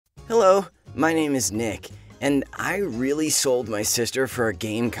Hello, my name is Nick, and I really sold my sister for a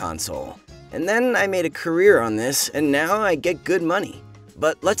game console. And then I made a career on this, and now I get good money.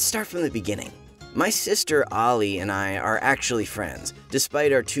 But let's start from the beginning. My sister Ollie and I are actually friends,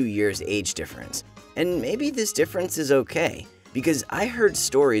 despite our 2 years age difference. And maybe this difference is okay, because I heard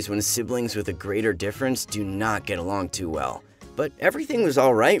stories when siblings with a greater difference do not get along too well. But everything was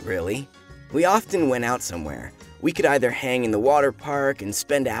alright, really. We often went out somewhere. We could either hang in the water park and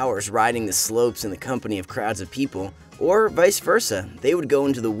spend hours riding the slopes in the company of crowds of people, or vice versa. They would go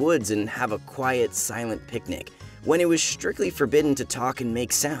into the woods and have a quiet, silent picnic, when it was strictly forbidden to talk and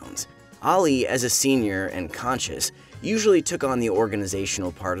make sounds. Ollie, as a senior and conscious, usually took on the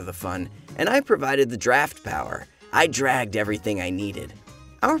organizational part of the fun, and I provided the draft power. I dragged everything I needed.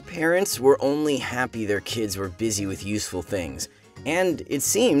 Our parents were only happy their kids were busy with useful things, and it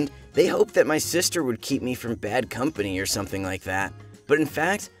seemed they hoped that my sister would keep me from bad company or something like that. But in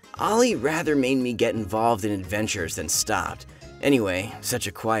fact, Ollie rather made me get involved in adventures than stopped. Anyway, such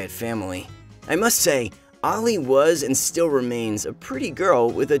a quiet family. I must say, Ollie was and still remains a pretty girl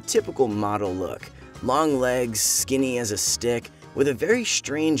with a typical model look. Long legs, skinny as a stick, with a very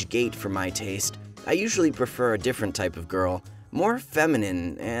strange gait for my taste. I usually prefer a different type of girl, more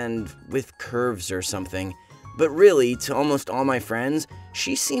feminine and with curves or something. But really, to almost all my friends,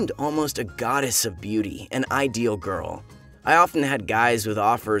 she seemed almost a goddess of beauty, an ideal girl. I often had guys with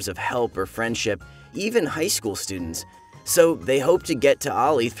offers of help or friendship, even high school students. So they hoped to get to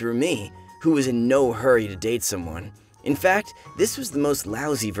Ollie through me, who was in no hurry to date someone. In fact, this was the most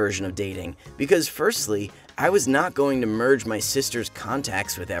lousy version of dating, because firstly, I was not going to merge my sister's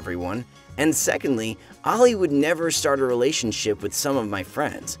contacts with everyone, and secondly, Ollie would never start a relationship with some of my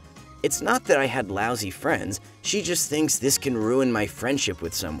friends. It's not that I had lousy friends, she just thinks this can ruin my friendship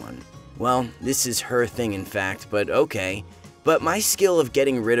with someone. Well, this is her thing in fact, but okay. But my skill of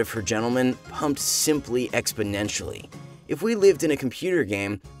getting rid of her gentleman pumped simply exponentially. If we lived in a computer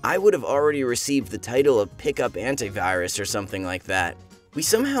game, I would have already received the title of Pickup Antivirus or something like that. We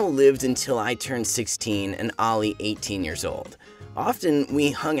somehow lived until I turned 16 and Ollie 18 years old. Often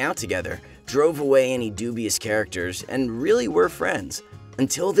we hung out together, drove away any dubious characters, and really were friends.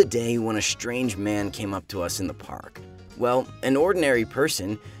 Until the day when a strange man came up to us in the park. Well, an ordinary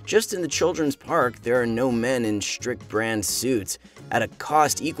person, just in the children's park there are no men in strict brand suits at a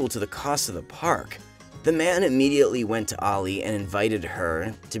cost equal to the cost of the park. The man immediately went to Ollie and invited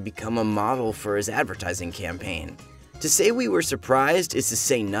her to become a model for his advertising campaign. To say we were surprised is to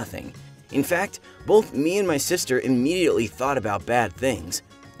say nothing. In fact, both me and my sister immediately thought about bad things.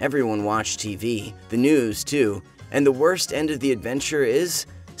 Everyone watched TV, the news too, and the worst end of the adventure is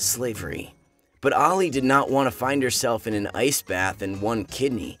slavery. But Ollie did not want to find herself in an ice bath and one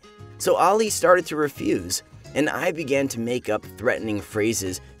kidney. So Ollie started to refuse, and I began to make up threatening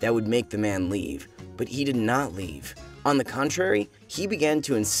phrases that would make the man leave. But he did not leave. On the contrary, he began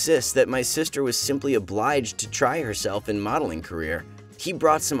to insist that my sister was simply obliged to try herself in modeling career. He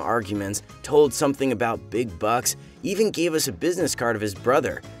brought some arguments, told something about big bucks, even gave us a business card of his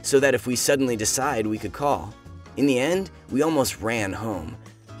brother, so that if we suddenly decide, we could call. In the end, we almost ran home.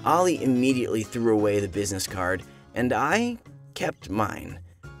 Ollie immediately threw away the business card, and I kept mine.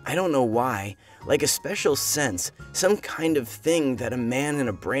 I don't know why, like a special sense, some kind of thing that a man in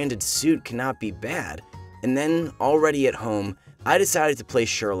a branded suit cannot be bad. And then, already at home, I decided to play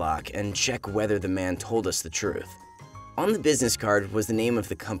Sherlock and check whether the man told us the truth. On the business card was the name of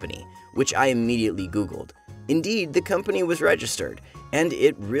the company, which I immediately Googled. Indeed, the company was registered, and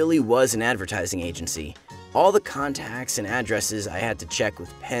it really was an advertising agency. All the contacts and addresses I had to check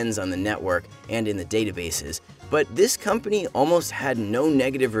with pens on the network and in the databases, but this company almost had no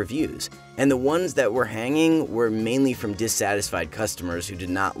negative reviews, and the ones that were hanging were mainly from dissatisfied customers who did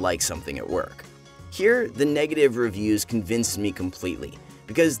not like something at work. Here, the negative reviews convinced me completely,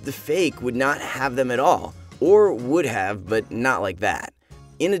 because the fake would not have them at all, or would have, but not like that.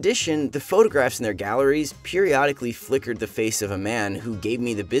 In addition, the photographs in their galleries periodically flickered the face of a man who gave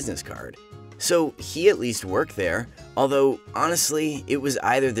me the business card. So he at least worked there, although honestly, it was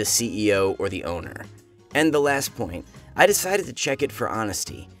either the CEO or the owner. And the last point, I decided to check it for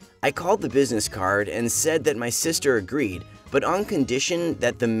honesty. I called the business card and said that my sister agreed, but on condition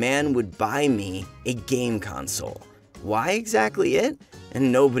that the man would buy me a game console. Why exactly it?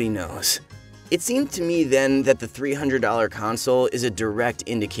 And nobody knows. It seemed to me then that the $300 console is a direct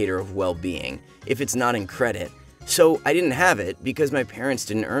indicator of well-being, if it's not in credit. So I didn't have it because my parents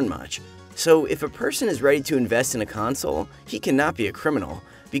didn't earn much. So if a person is ready to invest in a console, he cannot be a criminal,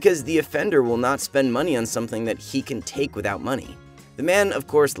 because the offender will not spend money on something that he can take without money. The man, of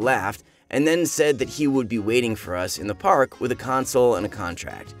course, laughed, and then said that he would be waiting for us in the park with a console and a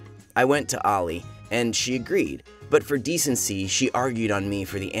contract. I went to Ollie, and she agreed, but for decency, she argued on me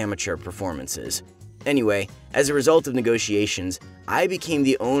for the amateur performances. Anyway, as a result of negotiations, I became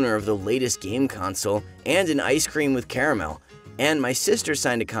the owner of the latest game console and an ice cream with caramel, and my sister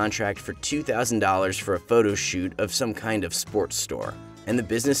signed a contract for $2,000 for a photo shoot of some kind of sports store, and the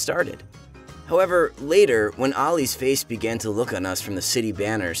business started. However, later, when Ollie's face began to look on us from the city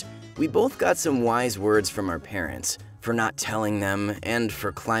banners, we both got some wise words from our parents for not telling them and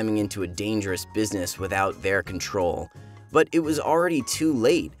for climbing into a dangerous business without their control. But it was already too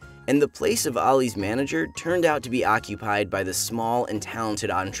late, and the place of Ollie's manager turned out to be occupied by the small and talented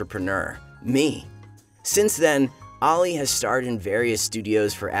entrepreneur, me. Since then, Ollie has starred in various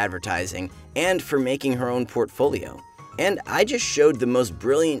studios for advertising and for making her own portfolio. And I just showed the most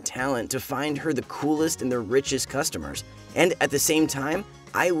brilliant talent to find her the coolest and the richest customers. And at the same time,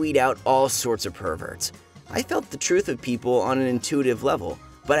 I weed out all sorts of perverts. I felt the truth of people on an intuitive level,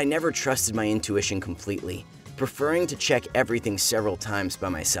 but I never trusted my intuition completely, preferring to check everything several times by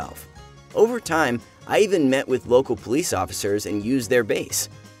myself. Over time, I even met with local police officers and used their base.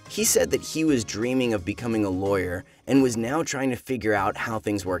 He said that he was dreaming of becoming a lawyer and was now trying to figure out how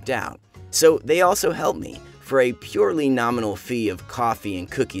things worked out. So they also helped me for a purely nominal fee of coffee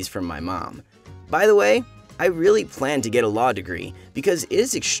and cookies from my mom. By the way, I really plan to get a law degree because it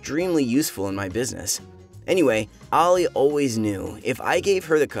is extremely useful in my business. Anyway, Ollie always knew if I gave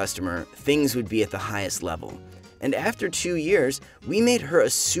her the customer, things would be at the highest level. And after 2 years, we made her a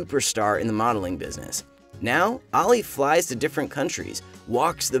superstar in the modeling business. Now, Ollie flies to different countries,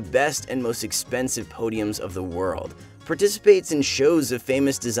 walks the best and most expensive podiums of the world, participates in shows of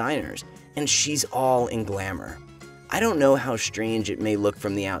famous designers, and she's all in glamour. I don't know how strange it may look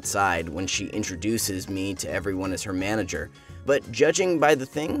from the outside when she introduces me to everyone as her manager, but judging by the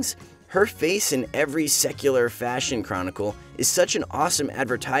things, her face in every secular fashion chronicle is such an awesome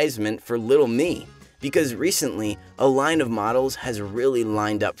advertisement for little me, because recently, a line of models has really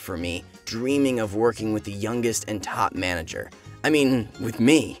lined up for me, dreaming of working with the youngest and top manager. I mean, with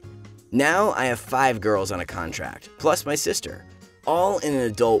me. Now I have 5 girls on a contract, plus my sister, all in an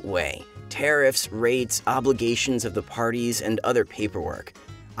adult way. Tariffs, rates, obligations of the parties, and other paperwork.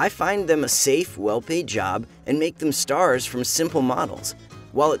 I find them a safe, well-paid job and make them stars from simple models.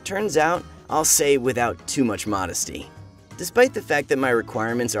 While it turns out, I'll say without too much modesty. Despite the fact that my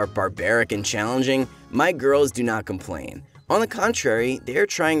requirements are barbaric and challenging, my girls do not complain. On the contrary, they are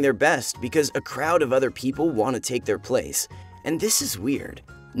trying their best because a crowd of other people want to take their place. And this is weird.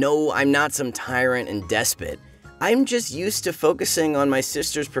 No, I'm not some tyrant and despot. I'm just used to focusing on my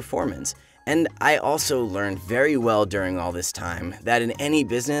sister's performance, and I also learned very well during all this time that in any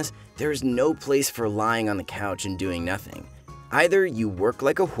business, there is no place for lying on the couch and doing nothing. Either you work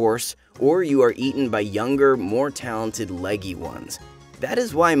like a horse, or you are eaten by younger, more talented, leggy ones. That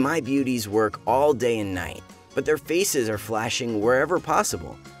is why my beauties work all day and night, but their faces are flashing wherever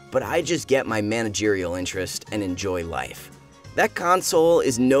possible, but I just get my managerial interest and enjoy life. That console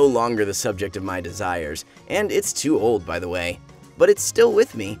is no longer the subject of my desires, and it's too old, by the way. But it's still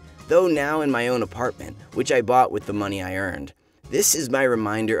with me, though now in my own apartment, which I bought with the money I earned. This is my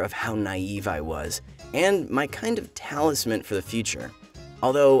reminder of how naive I was, and my kind of talisman for the future.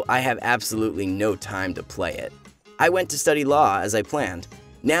 Although I have absolutely no time to play it. I went to study law as I planned.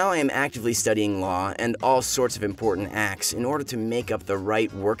 Now I am actively studying law and all sorts of important acts in order to make up the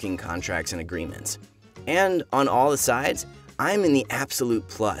right working contracts and agreements. And on all the sides, I'm in the absolute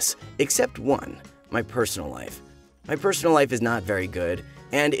plus, except one, my personal life. My personal life is not very good,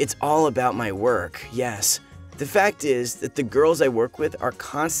 and it's all about my work, yes. The fact is that the girls I work with are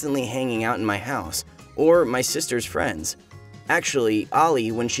constantly hanging out in my house, or my sister's friends. Actually,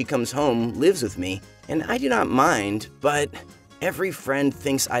 Ollie, when she comes home, lives with me, and I do not mind, but every friend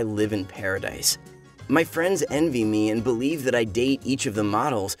thinks I live in paradise. My friends envy me and believe that I date each of the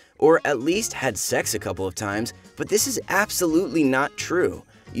models, or at least had sex a couple of times, but this is absolutely not true.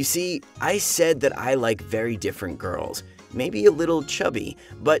 You see, I said that I like very different girls, maybe a little chubby,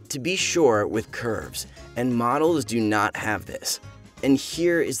 but to be sure with curves, and models do not have this. And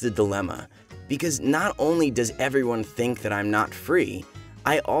here is the dilemma, because not only does everyone think that I'm not free,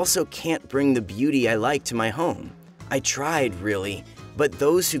 I also can't bring the beauty I like to my home. I tried, really, but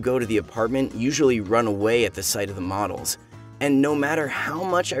those who go to the apartment usually run away at the sight of the models. And no matter how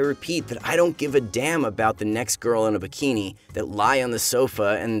much I repeat that I don't give a damn about the next girl in a bikini that lie on the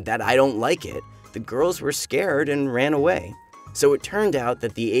sofa and that I don't like it, the girls were scared and ran away. So it turned out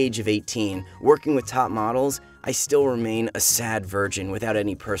that at the age of 18, working with top models, I still remain a sad virgin without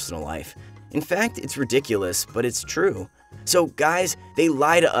any personal life. In fact, it's ridiculous, but it's true. So guys, they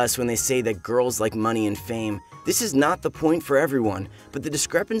lie to us when they say that girls like money and fame, This is not the point for everyone, but the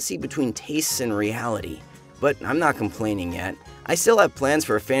discrepancy between tastes and reality. But I'm not complaining yet. I still have plans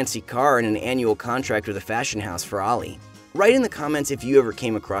for a fancy car and an annual contract with a fashion house for Ollie. Write in the comments if you ever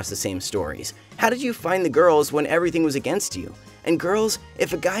came across the same stories. How did you find the girls when everything was against you? And girls,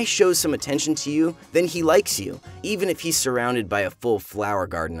 if a guy shows some attention to you, then he likes you, even if he's surrounded by a full flower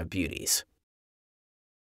garden of beauties.